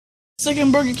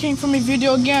Second Burger King from a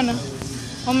video again.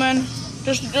 Oh man,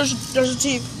 there's a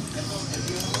teeth.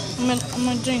 I'm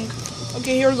gonna drink.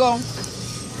 Okay, here we go.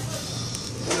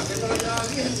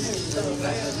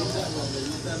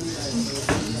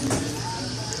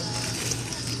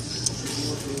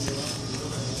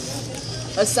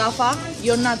 Safa,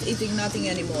 you're not eating nothing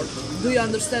anymore. Do you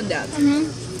understand that?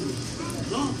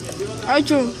 I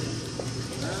do.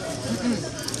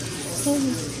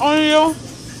 Only you?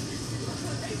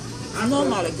 No,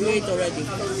 Malach, you ate already.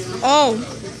 Oh.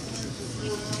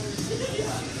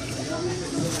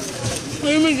 What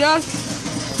do you mean, Dad?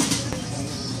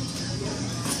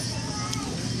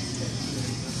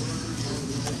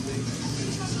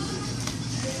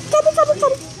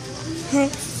 Huh.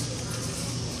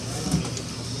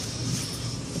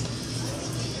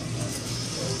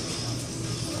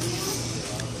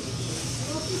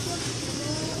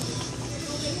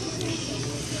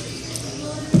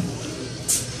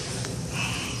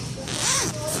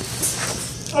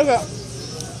 Okay.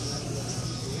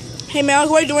 Hey Malach,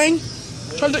 what are you doing?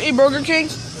 Trying to eat Burger King?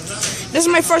 This is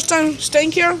my first time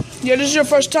staying here? Yeah, this is your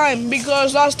first time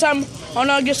because last time on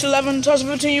August 11,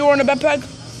 2015, you were in a backpack.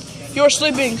 You were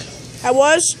sleeping. I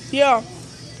was? Yeah.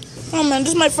 Oh man,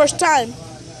 this is my first time.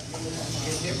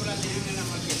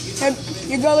 Hey,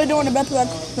 you barely doing a backpack.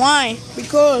 Why?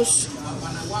 Because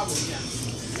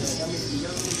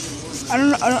I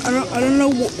don't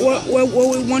know what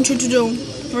we want you to do.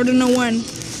 I don't know when.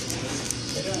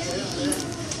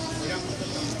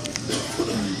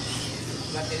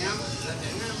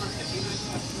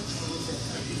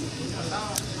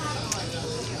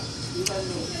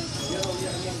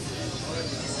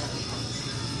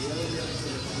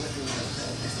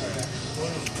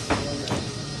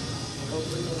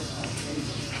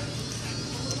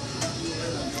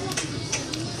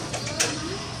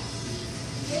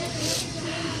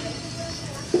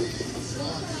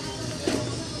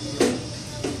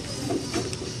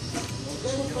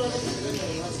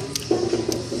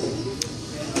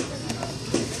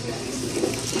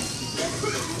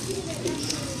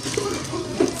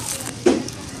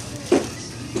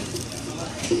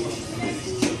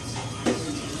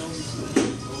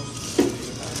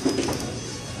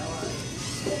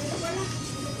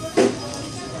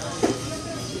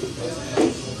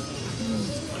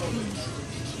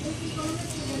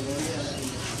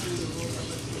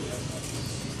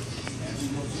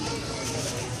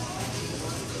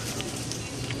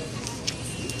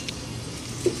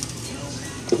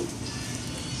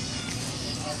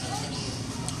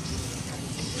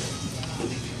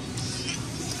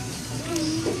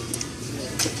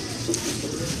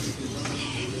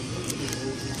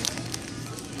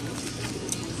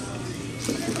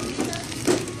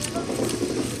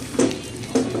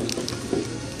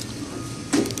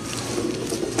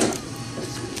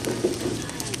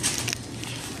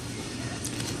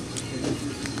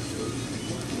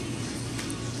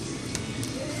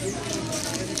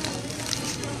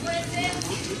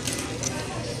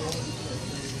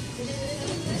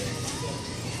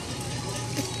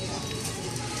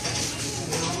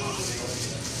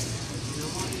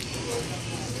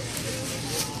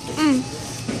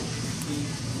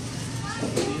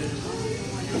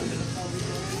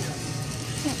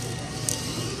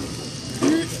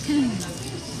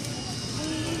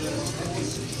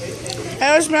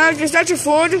 Hey, Malach, is that your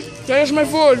food? That is my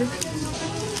food.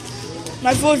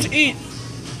 My food to eat.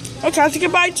 Oh, can I take a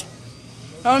bite?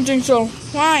 I don't think so.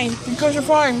 Why? Because you're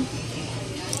fine.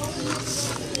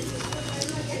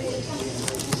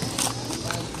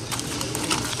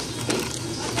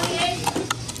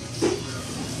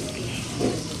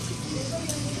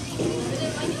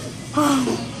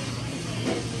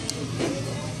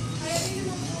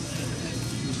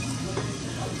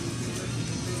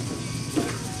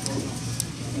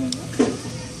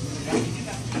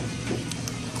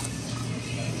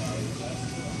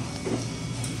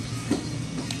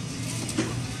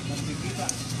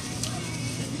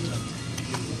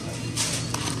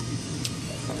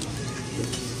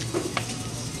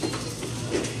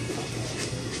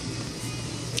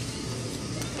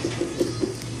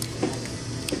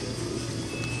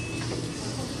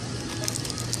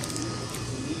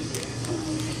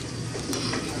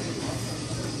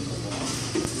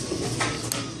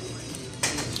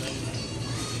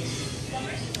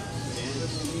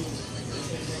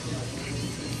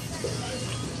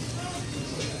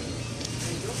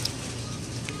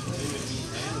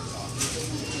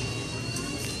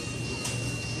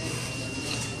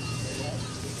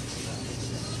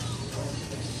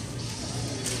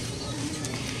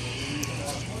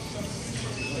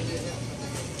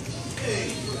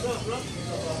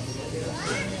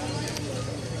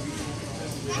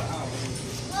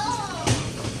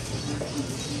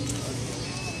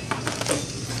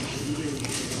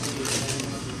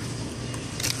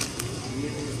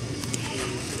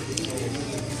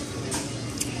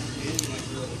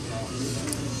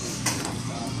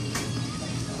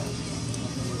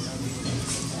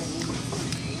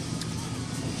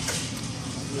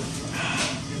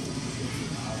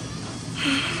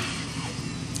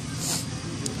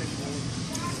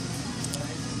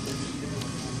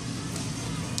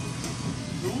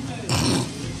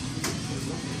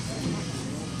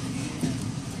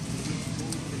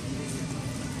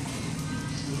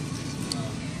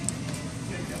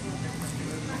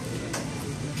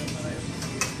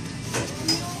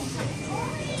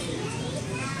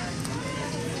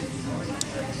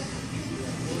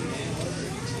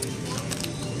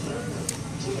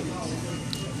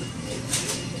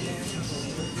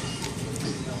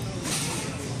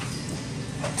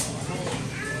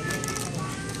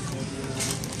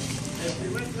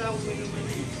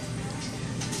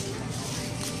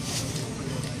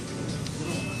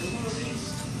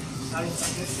 A los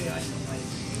 14 años,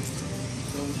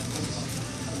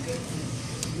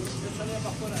 yo salía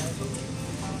para afuera de eso,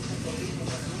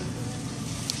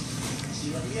 y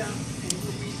había un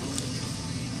grupito,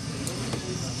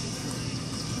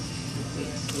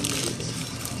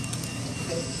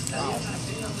 salían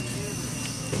así a meter,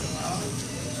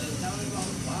 sentaban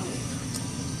bajo un palo,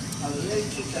 a beber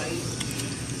chicharito,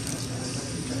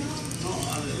 no,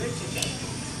 a beber chicharito,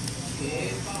 que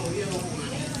es palo viejo con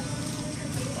anillo.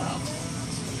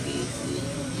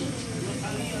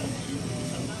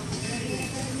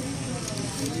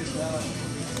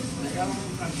 Me daban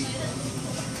un tranquilo.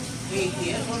 Y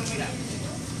eso, mira,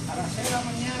 a las 6 de la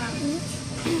mañana,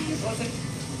 entonces,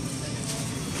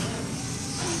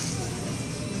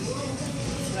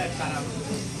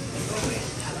 entonces,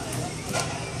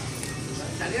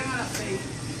 salían a las 6,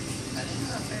 salían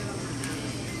a las 6 de la mañana,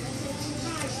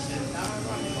 sentaban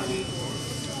bajo un palito,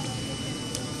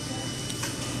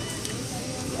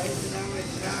 y ahí se daban el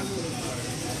trago,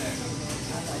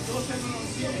 a las 12 menos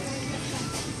 10,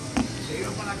 se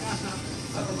iban para la casa,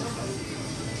 a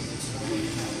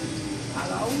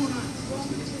la 1,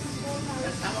 ya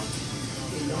estaban,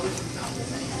 y luego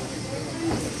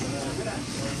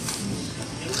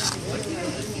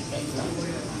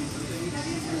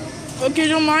Okay,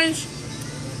 don't mind.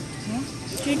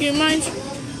 Can you get mine?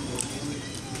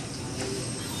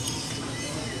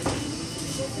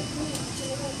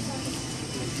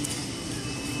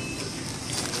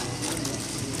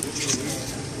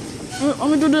 Let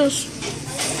me do this.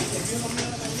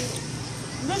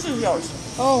 This is yours.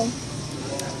 Oh.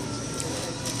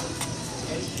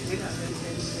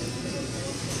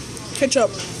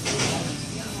 Ketchup.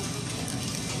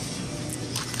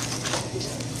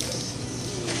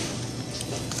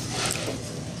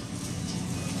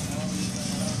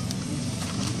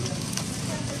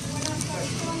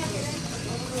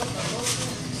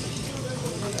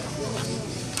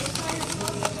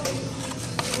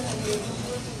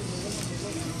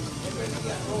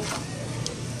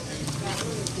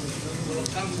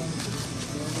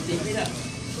 Y mira, te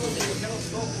cogía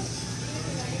los ojos,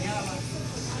 señalaba,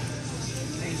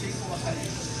 65 va a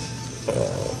salir.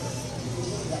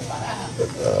 La paraja.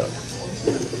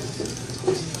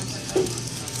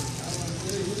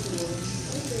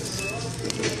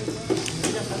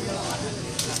 Ella salió a la base de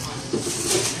la mano.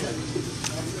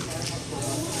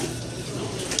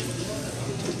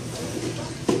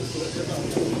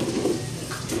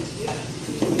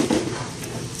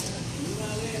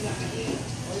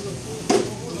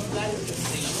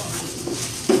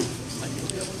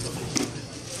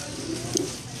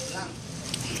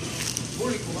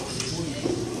 Público, vamos a decir público.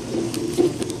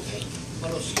 Okay.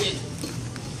 Para los ciegos.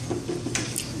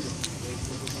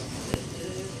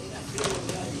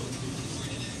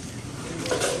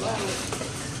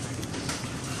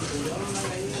 Llevaron la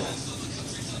gallina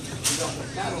y lo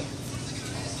apostaron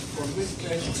por 1,000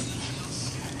 pesos.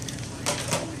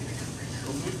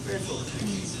 Con 1,000 pesos.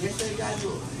 Y ese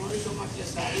gallo no hizo más que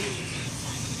salir.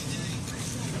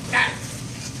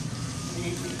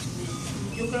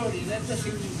 Yo creo que ni de este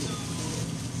segundo.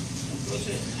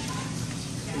 Entonces,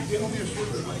 el viejo mío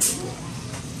suelto el maíz.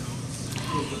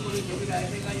 Y el tipo dice, mira,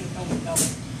 ese gallo está montado.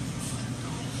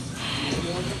 Y yo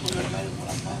voy a poner el gallo por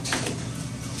la pata.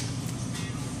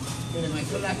 Y le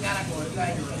metió la cara con el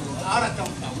gallo. Ahora está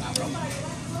montado, cabrón.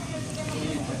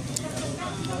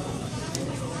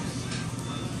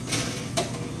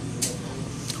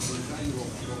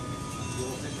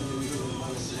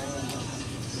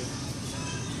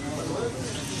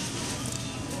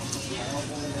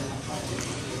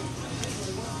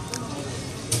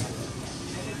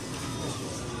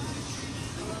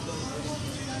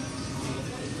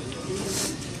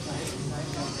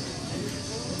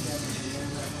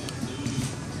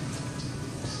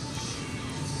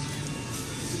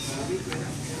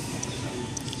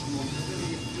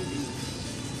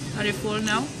 Are you full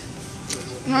now?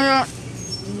 No, yeah.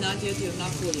 Not yet, you're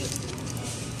not full yet.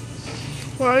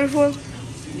 What are you for?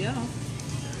 Yeah.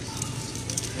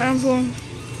 I'm full.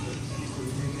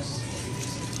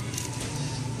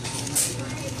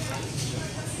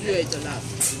 You ate a lot.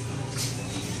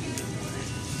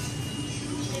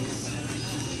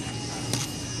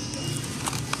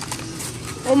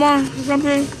 Come on,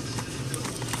 something.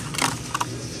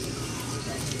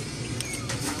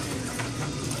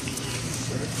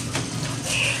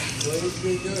 If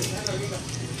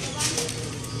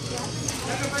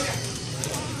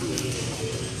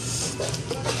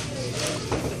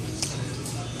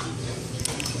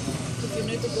you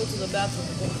need to go to the bathroom,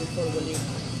 go before we leave.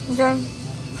 Okay.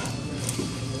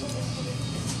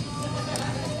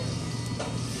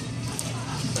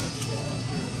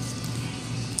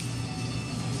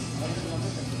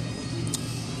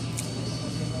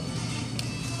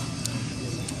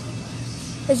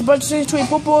 It's about to change to a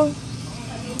purple.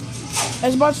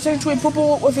 It's about to change to a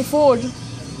purple with a fold.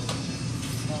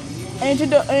 And you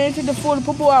take the fold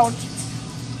purple out.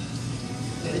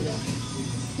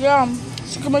 Yeah.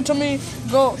 So come and tell me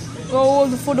go all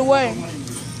the food away.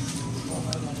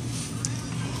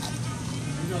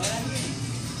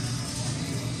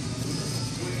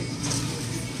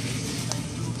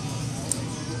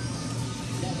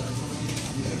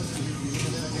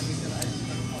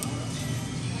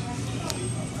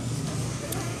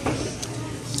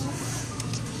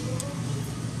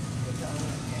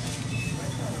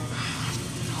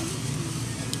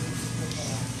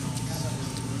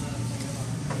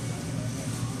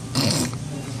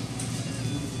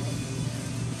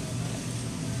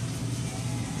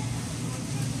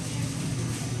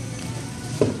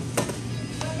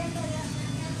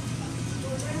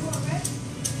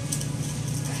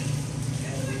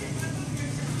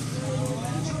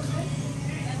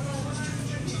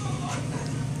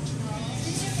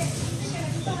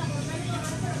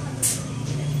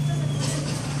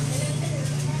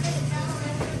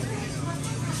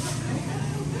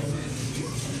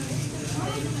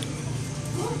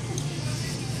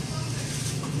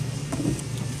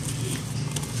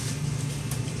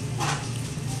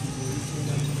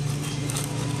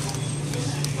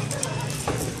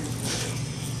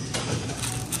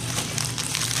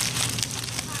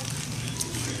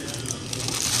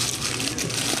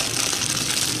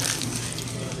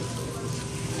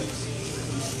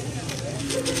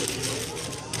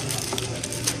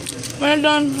 We're not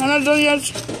done. I'm not done yet.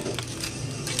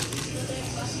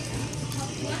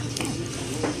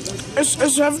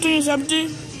 Everything is empty.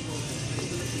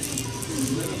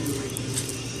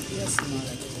 Yes,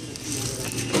 Malach.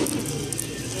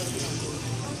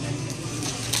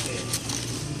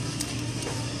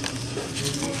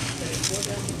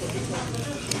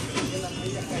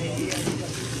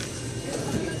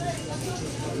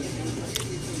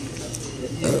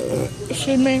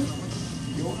 Excuse me.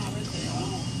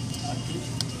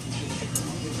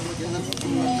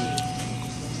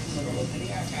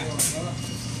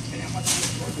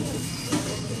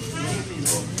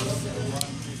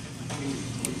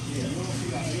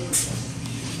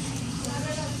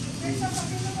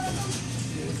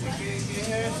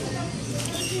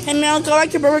 Hey Malach, I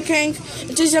like your Burger King.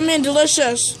 It tastes yummy and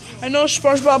delicious. I know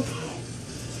SpongeBob.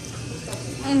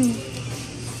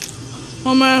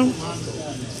 Oh man.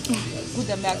 Put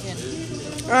them back in.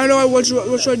 I know what should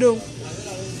I do?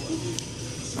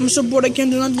 I'm so bored I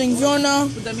can't do nothing. Fiona,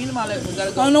 Put them in, Malach. We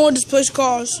gotta I go. don't know what this place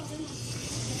calls.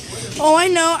 Oh, I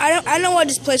know. I know what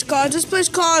this place calls. This place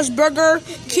calls Burger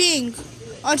King.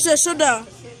 On the soda.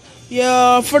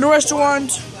 Yeah, for the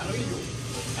restaurant.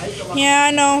 Yeah,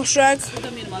 I know, Shrek. Put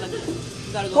them in, Malach.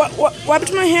 We gotta go. What happened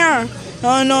to my hair?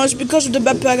 Oh no, it's because of the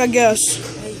backpack, I guess.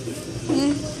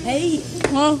 Hey,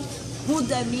 Huh? put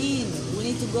them in. We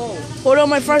need to go. Hold on,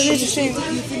 my friends need to see it.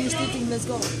 You finished eating, let's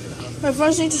go. My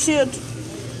friends need to see it.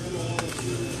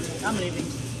 I'm leaving.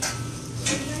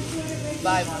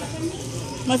 Bye,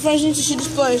 Malach. My friends need to see this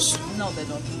place. No, they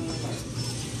don't.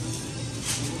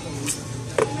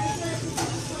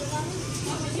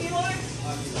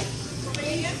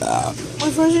 My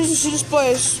friends need to see this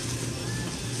place.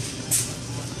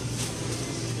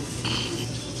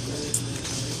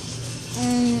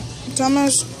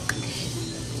 Thomas,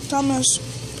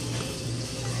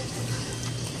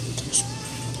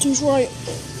 right.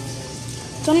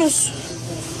 Thomas.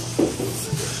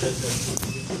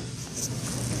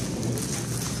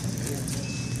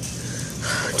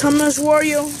 Thomas, where are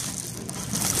you?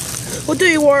 What do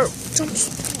you want?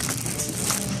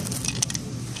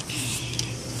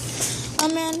 Oh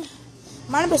man,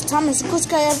 my name is Thomas, the coolest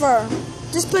guy ever.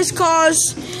 This place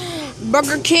calls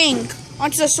Burger King.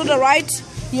 Aren't you the soda, right?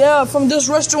 Yeah, from this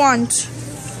restaurant.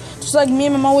 Just like me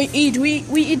and my mom, we eat. We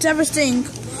eat everything.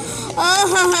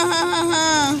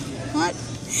 What?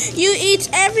 You eat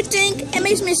everything? It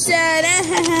makes me sad.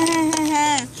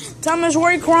 Thomas, why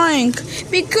are you crying?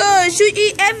 Because you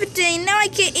eat everything. Now I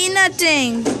can't eat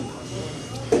nothing.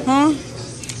 Huh?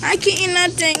 I can't eat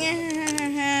nothing.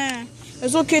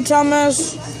 It's okay,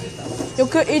 Thomas. You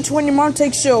could eat when your mom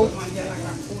takes you.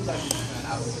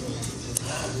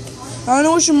 I don't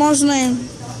know what's your mom's name.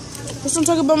 Let's not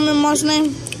talk about my mom's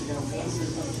name.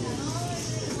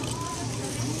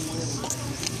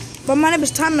 But my name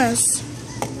is Thomas.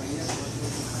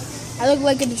 I look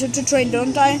like a choo-choo train,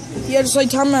 don't I? Yeah, just like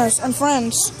Thomas and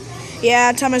friends.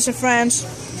 Yeah, Thomas and friends.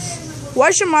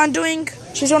 What's your mom doing?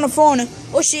 She's on the phone.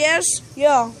 Oh, she is?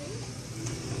 Yeah.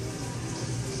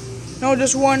 No,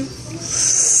 just one.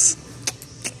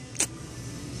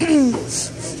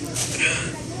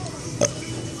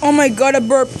 Oh Oh my god, a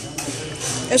burp.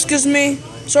 Excuse me.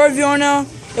 Sorry, Fiona.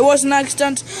 It was an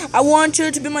accident. I want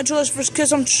you to be my children's first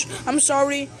kiss. I'm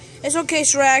sorry. It's okay,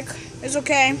 Shrek. It's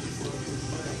okay.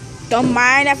 Don't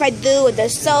mind if I do with the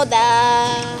soda.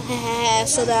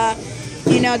 Soda.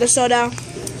 You know, the soda.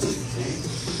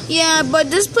 Yeah, but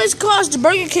this place calls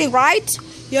Burger King, right?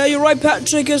 Yeah, you're right,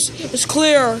 Patrick. It's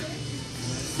clear.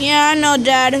 Yeah, I know,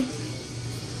 Dad.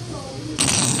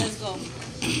 Let's go.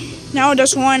 Now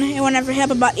this one. It won't ever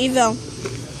help about evil.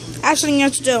 Actually, you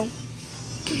have to do.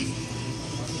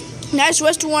 Nice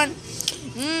restaurant.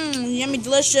 Yummy,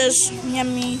 delicious.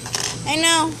 Yummy. I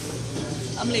know.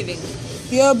 I'm leaving.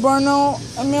 Yeah, Bruno.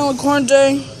 I'm in corn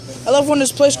day. I love when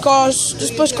this place calls.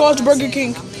 This place calls Burger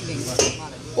King. I'm leaving.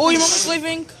 Oh, your mama's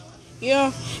leaving?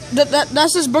 Yeah.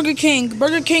 That's this Burger King.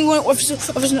 Burger King went with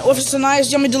it's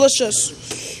nice, yummy, delicious.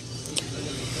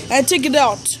 And take it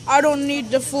out. I don't need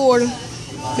the food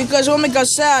because it will make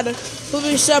us sad. We'll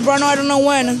be sad, Bruno. I don't know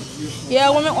when. Yeah,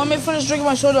 let me finish drinking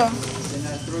my soda.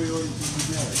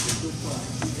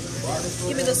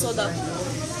 Give me the soda.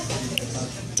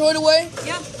 Throw it away?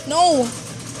 Yeah. No.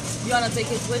 You wanna take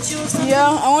it with you or something? Yeah,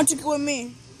 I want to take it with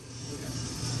me.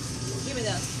 Give me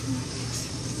that.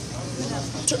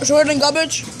 Throw it in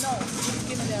garbage? No.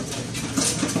 Give me that.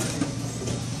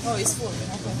 Oh, it's full.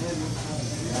 Okay.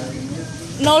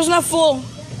 No, it's not full.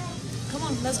 Come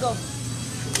on, let's go.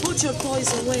 Put your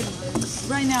toys away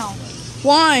right now.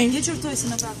 Why? Get your toys in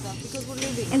the backpack because we're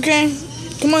leaving. Okay.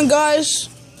 Come on, guys.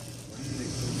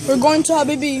 We're going to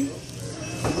Habibi.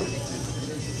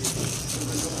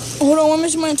 Hold on, let me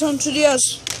see my turn to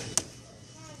DS.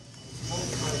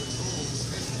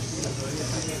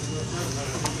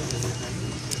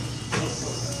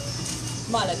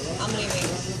 Malach, I'm leaving.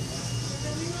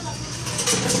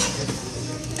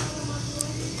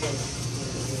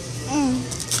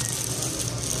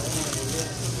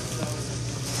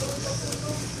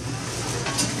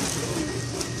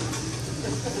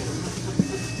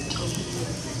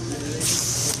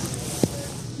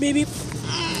 Baby.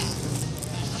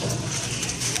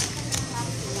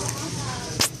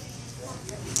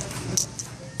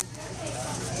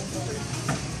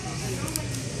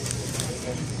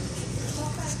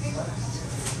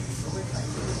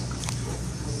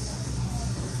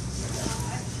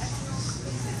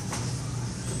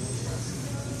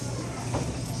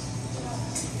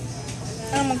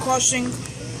 Animal Crossing.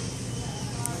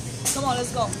 Come on,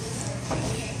 let's go.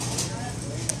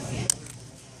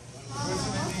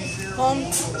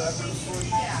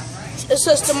 It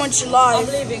says to much I'm live.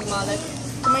 leaving, Malach.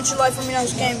 To much live for me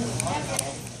next game.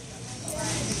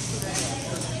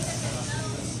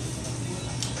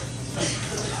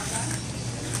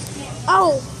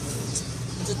 Ow!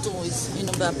 The toys in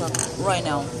the backpack right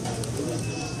now.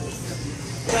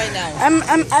 Right now.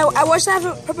 I wish I have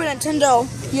a proper Nintendo.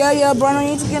 Yeah, Bruno,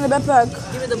 you need to get in the backpack.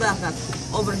 Give me the backpack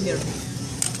over here.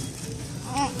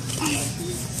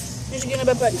 You need to get in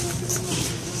the backpack.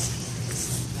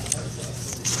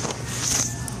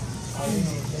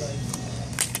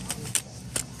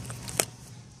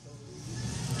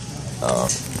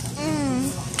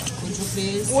 Could you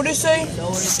please What do you say?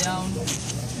 lower it down?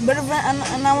 Better than,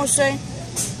 and I will say,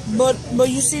 but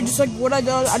you see, just like what I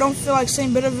do, I don't feel like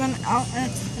saying better than,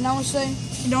 and I will say,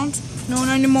 you don't? No,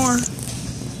 not anymore.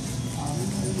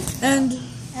 And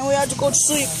we have to go to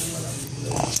sleep.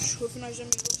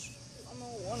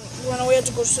 When we have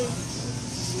to go to sleep.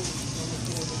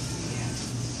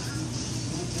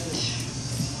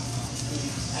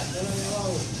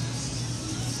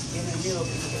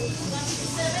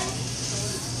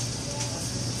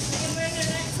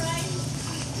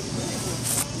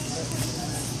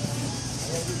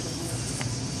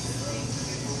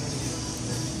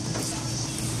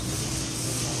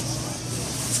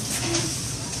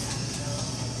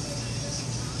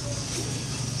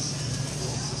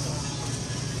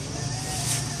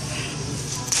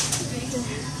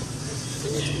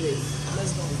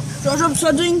 Do I drop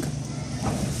something?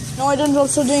 No, I didn't drop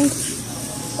something.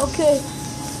 Okay.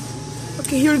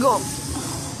 Okay, here we go.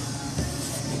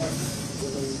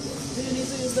 Do you need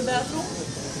to use the bathroom?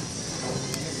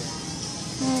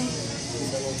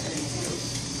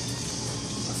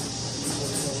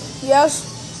 Yes?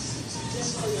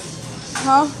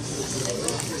 Huh?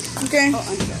 Okay.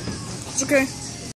 It's okay.